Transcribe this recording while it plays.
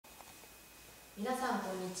皆さん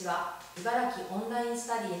こんにちは。茨城オンラインス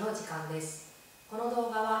タディの時間です。この動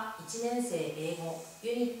画は1年生英語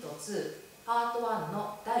Unit2 パート1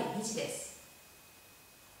の第2次です。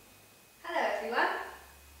Hello everyone.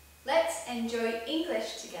 Let's enjoy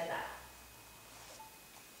English together.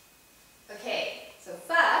 Okay, so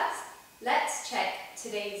first, let's check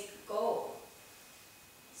today's goal.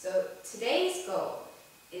 So today's goal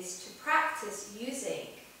is to practice using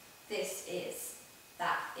this is,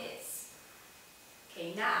 that is.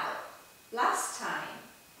 Okay, now, last time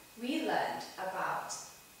we learned about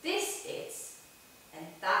this is and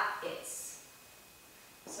that is.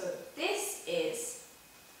 So this is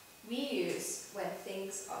we use when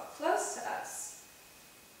things are close to us.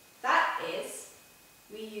 That is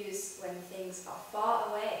we use when things are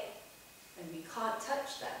far away and we can't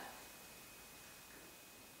touch them.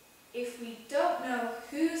 If we don't know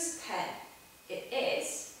whose pen it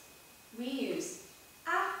is, we use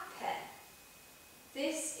a pen.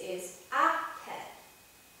 This is a pen.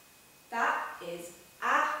 That is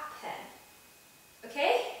a pen.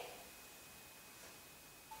 Okay?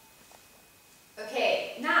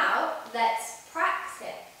 Okay, now let's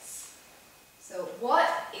practice. So what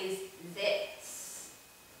is this?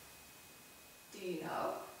 Do you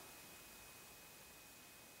know?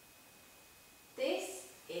 This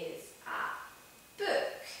is a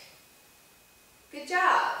book. Good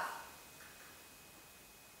job.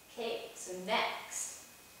 Okay, so next,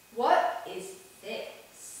 what is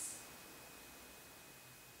this?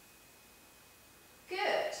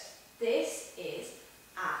 Good. This is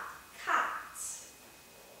a cat.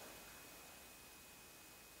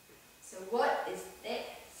 So what is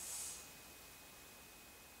this?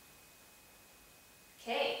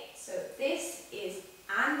 Okay, so this is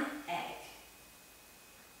an egg.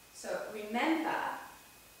 So remember,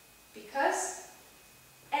 because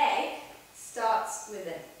egg starts with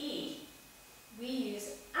an E, we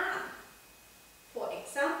use an. For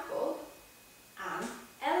example, an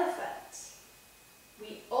elephant.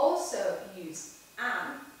 We also use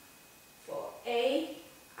an for A,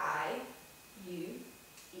 I, U,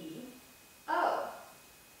 E, O.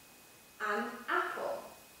 An apple,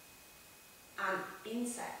 an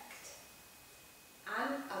insect,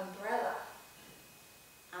 an umbrella,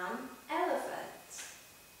 an elephant,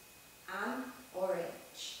 an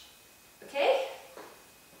orange. Okay?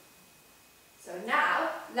 So now,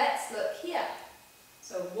 let's look here.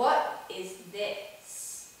 So what is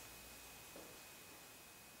this?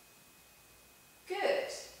 Good.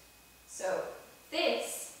 So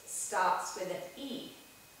this starts with an E.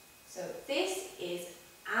 So this is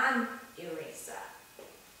an eraser.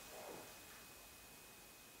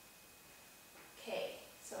 Okay,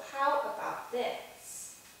 so how about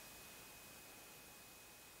this?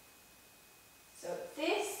 So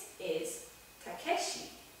this is Takeshi.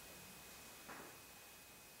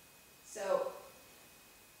 So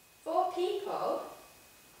for people,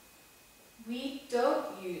 we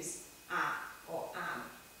don't use a or an.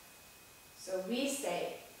 So we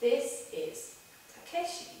say this is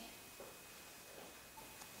Takeshi.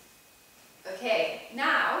 Okay,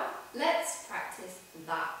 now let's practice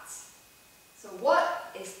that. So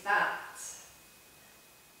what is that?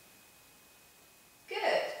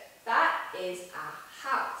 Good. That is a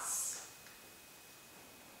house.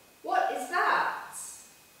 What is that?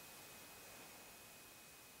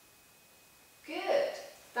 Good.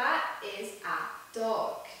 That is a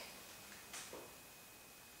dog.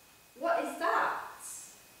 What is that?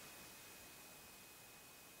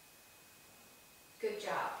 Good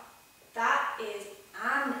job. That is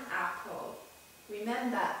an apple.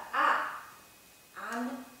 Remember, an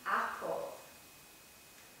apple.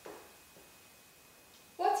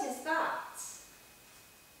 What is that?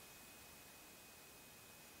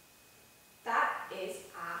 That is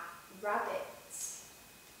a rabbit.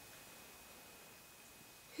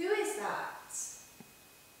 Who is that?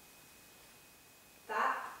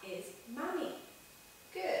 That is Mommy.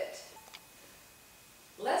 Good.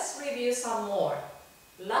 Let's review some more.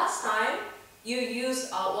 Last time you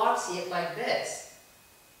used a worksheet like this.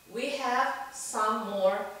 We have some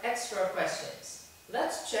more extra questions.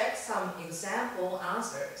 Let's check some example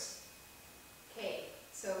answers. Okay,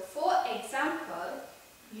 so for example,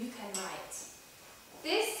 you can write,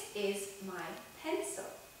 this is my pencil,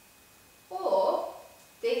 or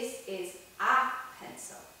this is a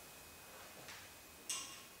pencil.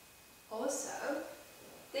 Also,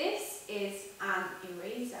 this is an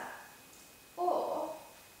eraser, or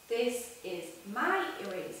this is my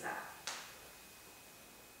eraser.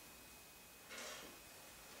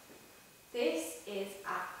 This is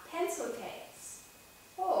a pencil case,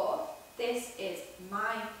 or this is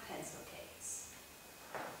my pencil case.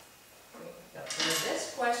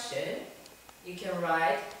 question, you can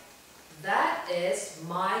write, that is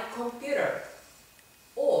my computer,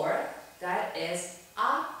 or that is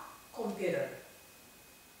a computer.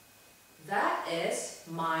 That is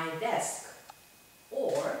my desk,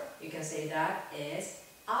 or you can say that is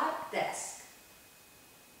a desk.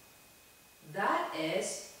 That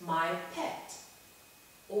is my pet,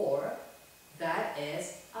 or that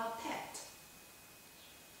is a pet.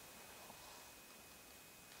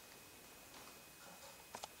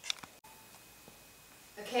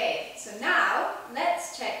 Okay, so now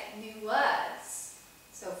let's check new words.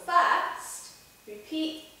 So first,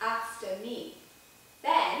 repeat after me.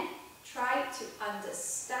 Then try to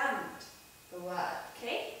understand the word,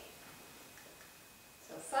 okay?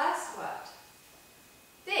 So first word,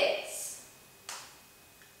 this.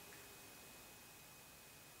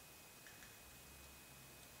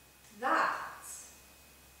 That.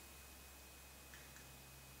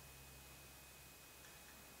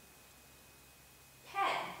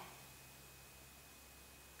 Pen.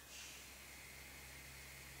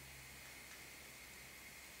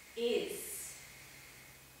 Is.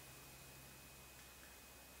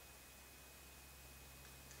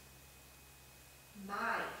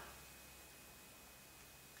 My.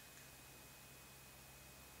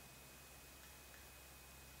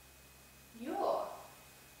 Your.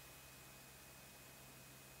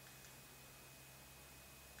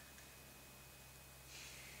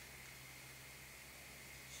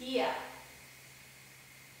 Here.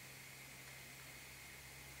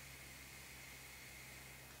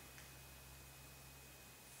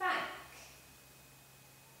 Thank.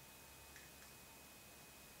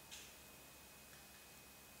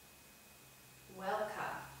 Welcome.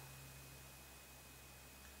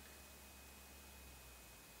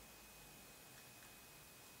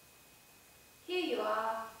 Here you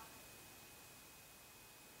are.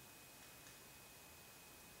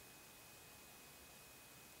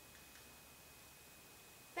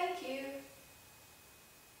 Thank you.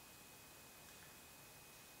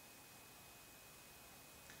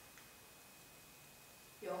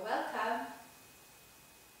 You're welcome.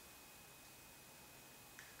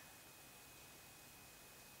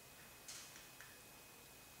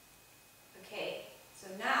 Okay, so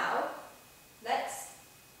now let's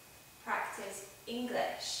practice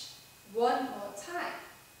English one more time.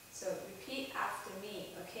 So repeat after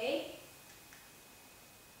me, okay?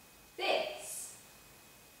 This.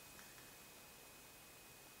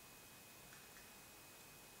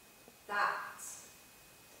 That.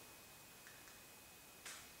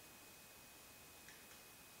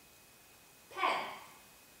 Pen.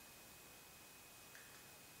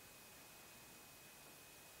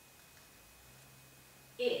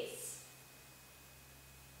 Is.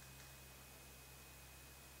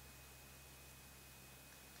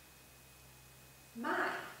 My.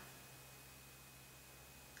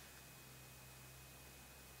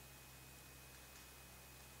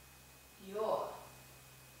 Your.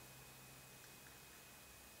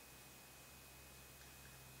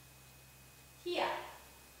 Here.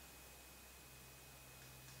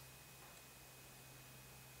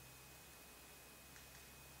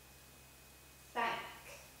 Thank.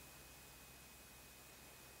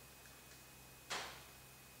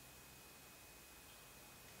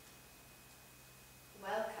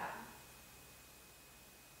 Welcome.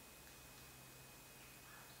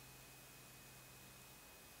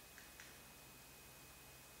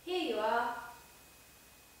 Here you are.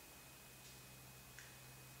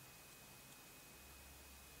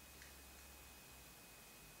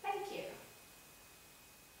 Thank you.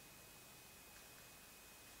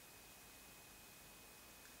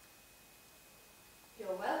 You're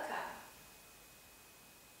welcome.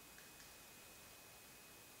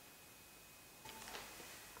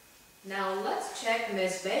 Now let's check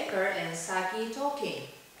Miss Baker and Saki talking.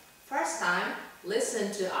 First time,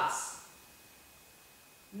 listen to us.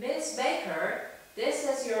 Miss Baker, this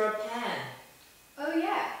is your pen. Oh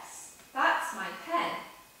yes, that's my pen.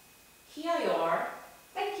 Here you are.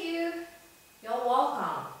 Thank you. You're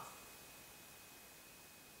welcome.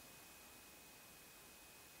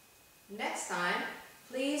 Next time,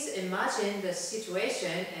 please imagine the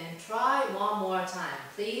situation and try one more time.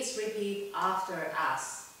 Please repeat after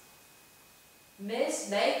us. Miss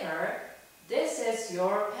Baker, this is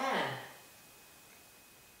your pen.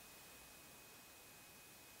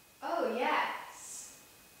 Oh yes,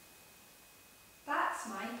 that's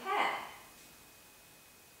my pen.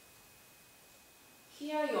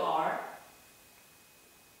 Here you are.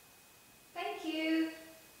 Thank you.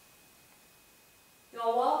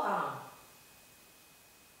 You're welcome.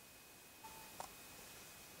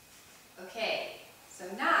 Okay, so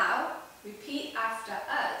now repeat after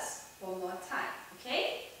us.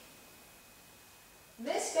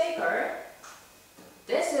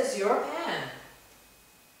 your pen?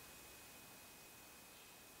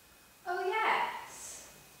 Oh yes,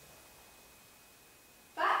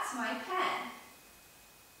 that's my pen.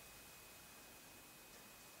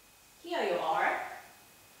 Here you are.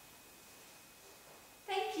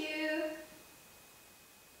 Thank you.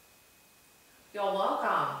 You're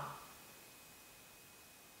welcome.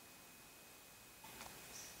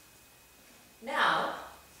 Now,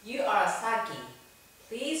 you are Saki.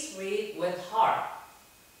 Please read with heart.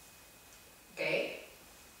 Okay?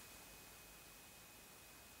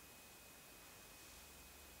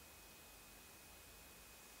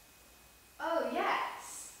 Oh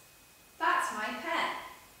yes, that's my pen.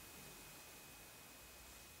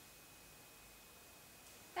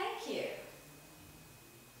 Thank you.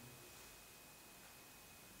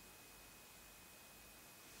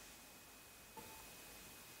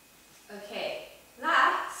 Okay,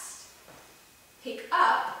 last, pick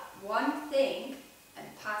up one thing and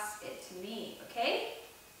pass it to me, okay?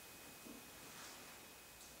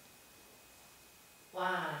 1,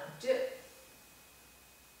 2.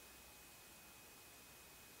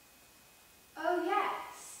 Oh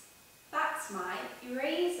yes, that's my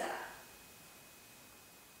eraser.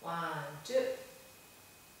 1, 2.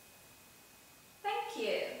 Thank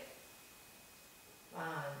you. 1,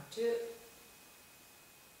 2.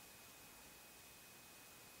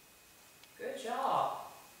 Good job.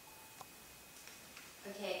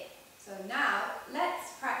 Okay, so now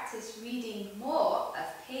let's practice reading more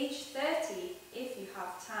of page 30 if you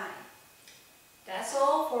have time. That's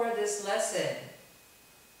all for this lesson.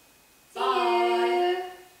 See you!